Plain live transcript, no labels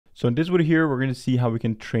So in this video here, we're going to see how we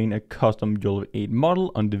can train a custom YOLOv8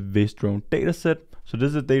 model on the VisDrone dataset. So this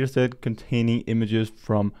is a dataset containing images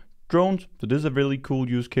from drones. So this is a really cool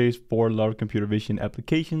use case for a lot of computer vision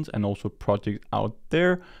applications and also projects out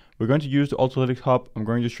there. We're going to use the Ultralytics HUB. I'm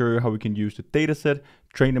going to show you how we can use the dataset,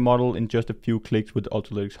 train the model in just a few clicks with the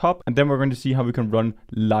Ultralytics HUB. And then we're going to see how we can run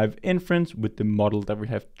live inference with the model that we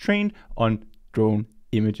have trained on drone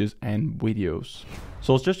images and videos.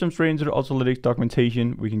 So let's just jump straight into the Ultralytics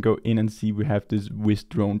documentation. We can go in and see we have this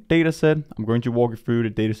VisDrone dataset. I'm going to walk you through the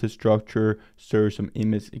dataset structure, search some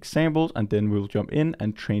image examples, and then we'll jump in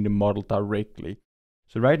and train the model directly.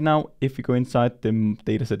 So right now, if we go inside the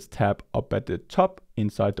datasets tab up at the top,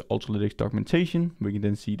 inside the Ultralytics documentation, we can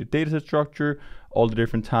then see the dataset structure, all the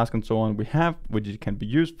different tasks and so on we have, which it can be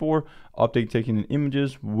used for, object taking in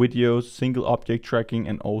images, videos, single object tracking,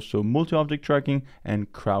 and also multi-object tracking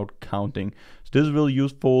and crowd counting. So this is really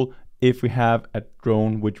useful if we have a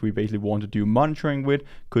drone which we basically want to do monitoring with,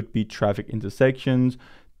 could be traffic intersections,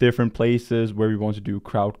 different places where we want to do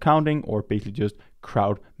crowd counting, or basically just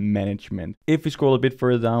crowd management. If we scroll a bit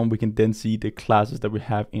further down, we can then see the classes that we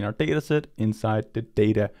have in our dataset inside the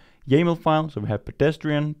data YAML file. So we have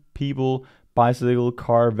pedestrian, people, bicycle,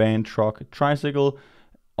 car, van, truck, tricycle,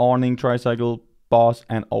 awning, tricycle, bus,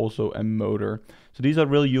 and also a motor. So these are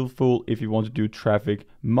really useful if you want to do traffic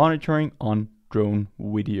monitoring on drone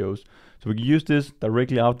videos. So we can use this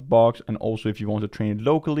directly out of the box, and also if you want to train it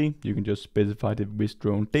locally, you can just specify the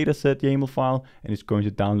VisDrone Dataset YAML file and it's going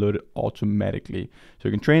to download it automatically. So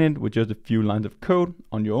you can train it with just a few lines of code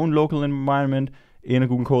on your own local environment, in a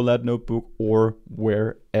Google Colab notebook, or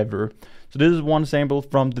wherever. So this is one sample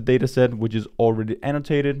from the dataset which is already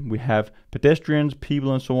annotated. We have pedestrians,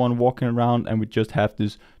 people, and so on walking around, and we just have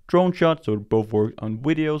this drone shot, so it both works on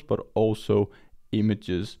videos but also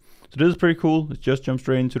images. So this is pretty cool. Let's just jump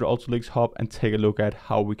straight into the Ultralytics HUB and take a look at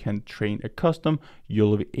how we can train a custom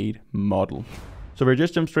YOLOv8 model. So we're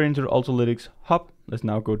just jumped straight into the Ultralytics HUB. Let's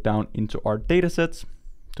now go down into our datasets.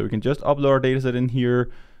 So we can just upload our dataset in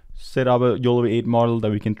here, set up a YOLOv8 model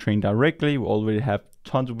that we can train directly. We already have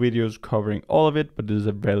tons of videos covering all of it, but this is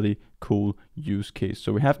a really cool use case.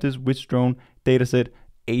 So we have this VisDrone dataset,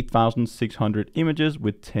 8,600 images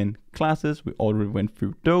with 10 classes. We already went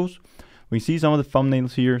through those. We see some of the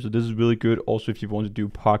thumbnails here, so this is really good. Also, if you want to do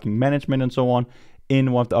parking management and so on,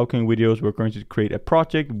 in one of the upcoming videos, we're going to create a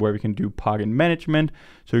project where we can do parking management.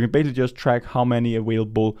 So you can basically just track how many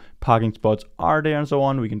available parking spots are there and so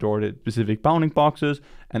on. We can draw the specific bounding boxes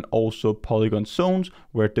and also polygon zones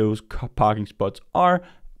where those parking spots are.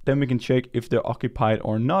 Then we can check if they're occupied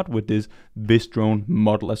or not with this VisDrone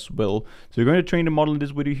model as well. So we're going to train the model in this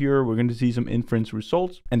video here. We're going to see some inference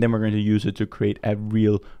results, and then we're going to use it to create a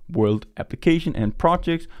real world application and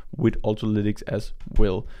projects with Ultralytics as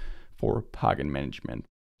well for parking management.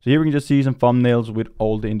 So here we can just see some thumbnails with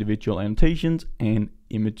all the individual annotations and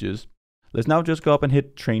images. Let's now just go up and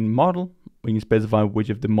hit train model. We can specify which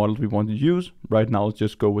of the models we want to use. Right now, let's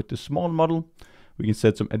just go with the small model. We can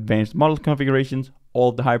set some advanced model configurations, all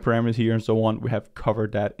of the high parameters here and so on. We have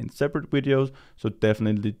covered that in separate videos, so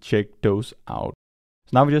definitely check those out.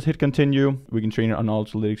 So now we just hit continue. We can train it on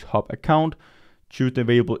Ultralytics HUB account, choose the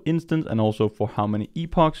available instance, and also for how many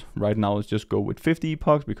epochs. Right now, let's just go with 50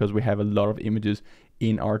 epochs because we have a lot of images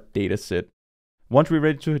in our data set. Once we're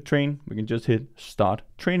ready to hit train, we can just hit start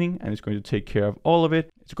training, and it's going to take care of all of it.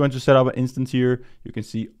 It's going to set up an instance here. You can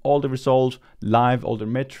see all the results live, all the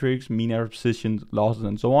metrics, mean error positions, losses,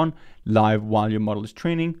 and so on, live while your model is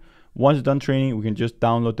training. Once it's done training, we can just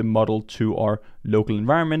download the model to our local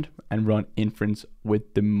environment and run inference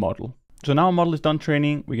with the model. So now our model is done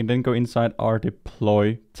training, we can then go inside our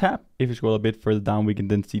deploy tab. If you scroll a bit further down, we can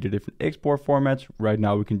then see the different export formats. Right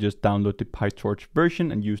now, we can just download the PyTorch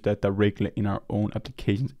version and use that directly in our own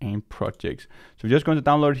applications and projects. So we're just going to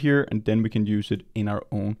download it here, and then we can use it in our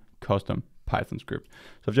own custom Python script.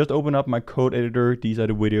 So I've just opened up my code editor. These are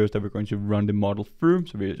the videos that we're going to run the model through.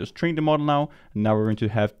 So we just trained the model now, and now we're going to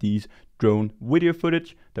have these drone video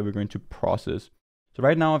footage that we're going to process. So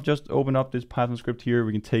right now I've just opened up this Python script here.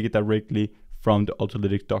 We can take it directly from the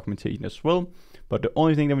Ultralytics documentation as well. But the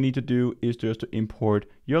only thing that we need to do is just to import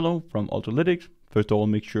YOLO from Ultralytics. First of all,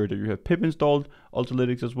 make sure that you have pip installed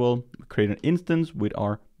Ultralytics as well. Create an instance with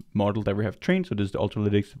our model that we have trained. So this is the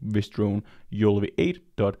Ultralytics VisDrone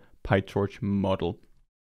YOLOv8.PyTorch model.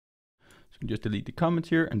 So we can just delete the comments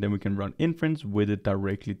here, and then we can run inference with it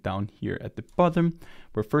directly down here at the bottom,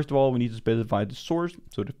 where first of all, we need to specify the source.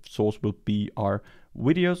 So the source will be our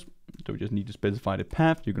videos. So we just need to specify the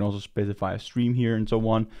path. You can also specify a stream here and so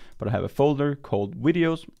on, but I have a folder called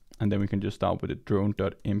videos, and then we can just start with the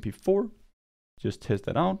drone.mp4. Just test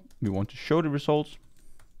that out. We want to show the results.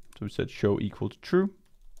 So we set show equal to true.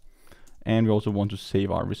 And we also want to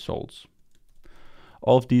save our results.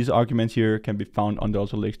 All of these arguments here can be found on the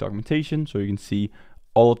Ultralytics documentation. So you can see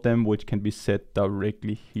all of them, which can be set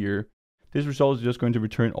directly here. This result is just going to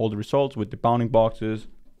return all the results with the bounding boxes,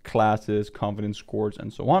 classes, confidence scores,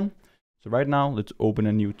 and so on. So right now, let's open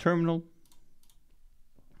a new terminal.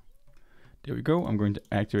 There we go. I'm going to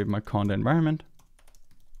activate my conda environment.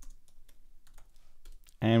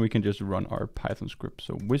 And we can just run our Python script.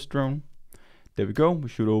 So VisDrone. There we go. We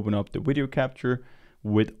should open up the video capture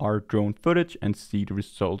with our drone footage and see the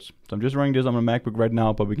results. So I'm just running this on my MacBook right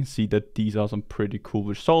now, but we can see that these are some pretty cool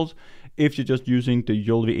results. If you're just using the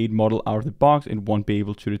YOLOv8 model out of the box, it won't be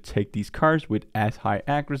able to detect these cars with as high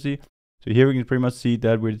accuracy. So here we can pretty much see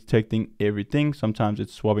that we're detecting everything. Sometimes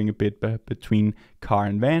it's swapping a bit between car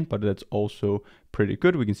and van, but that's also pretty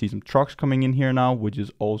good. We can see some trucks coming in here now, which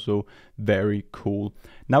is also very cool.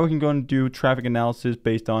 Now we can go and do traffic analysis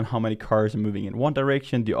based on how many cars are moving in one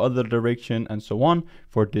direction, the other direction, and so on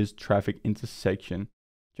for this traffic intersection.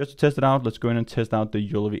 Just to test it out, let's go in and test out the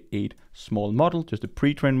YOLOv8 small model, just a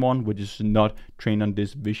pre-trained one, which is not trained on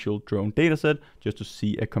this visual drone dataset, just to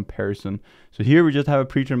see a comparison. So here we just have a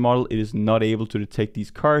pre-trained model. It is not able to detect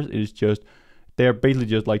these cars. It is just, they're basically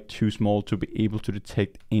just like too small to be able to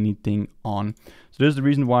detect anything on. So this is the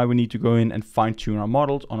reason why we need to go in and fine tune our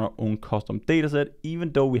models on our own custom dataset,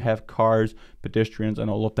 even though we have cars, pedestrians, and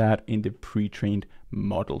all of that in the pre-trained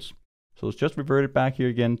models. So let's just revert it back here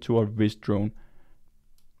again to our VisDrone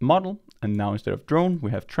model, and now instead of drone we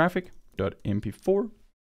have traffic.mp4,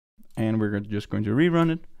 and we're just going to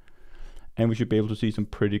rerun it, and we should be able to see some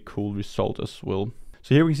pretty cool results as well.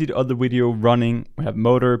 So here we can see the other video running. We have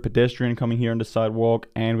motor, pedestrian coming here on the sidewalk,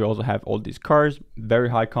 and we also have all these cars. Very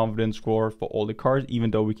high confidence score for all the cars, even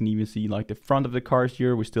though we can even see like the front of the cars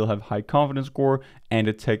here. We still have high confidence score and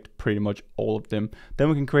detect pretty much all of them. Then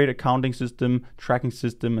we can create a counting system, tracking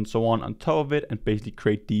system, and so on top of it, and basically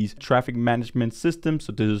create these traffic management systems.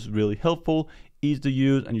 So this is really helpful, easy to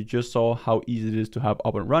use, and you just saw how easy it is to have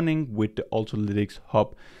up and running with the Ultralytics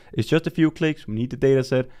HUB. It's just a few clicks. We need the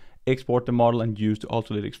dataset, export the model, and use the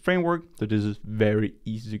Ultralytics framework. So this is very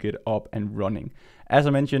easy to get up and running. As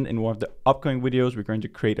I mentioned in one of the upcoming videos, we're going to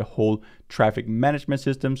create a whole traffic management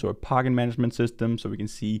system, so a parking management system, so we can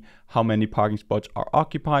see how many parking spots are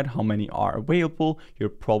occupied, how many are available.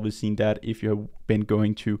 You've probably seen that if you have been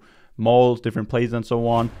going to malls, different places, and so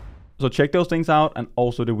on. So check those things out, and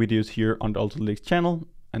also the videos here on the Ultralytics channel.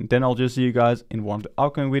 And then I'll just see you guys in one of the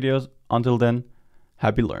upcoming videos. Until then,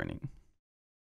 happy learning.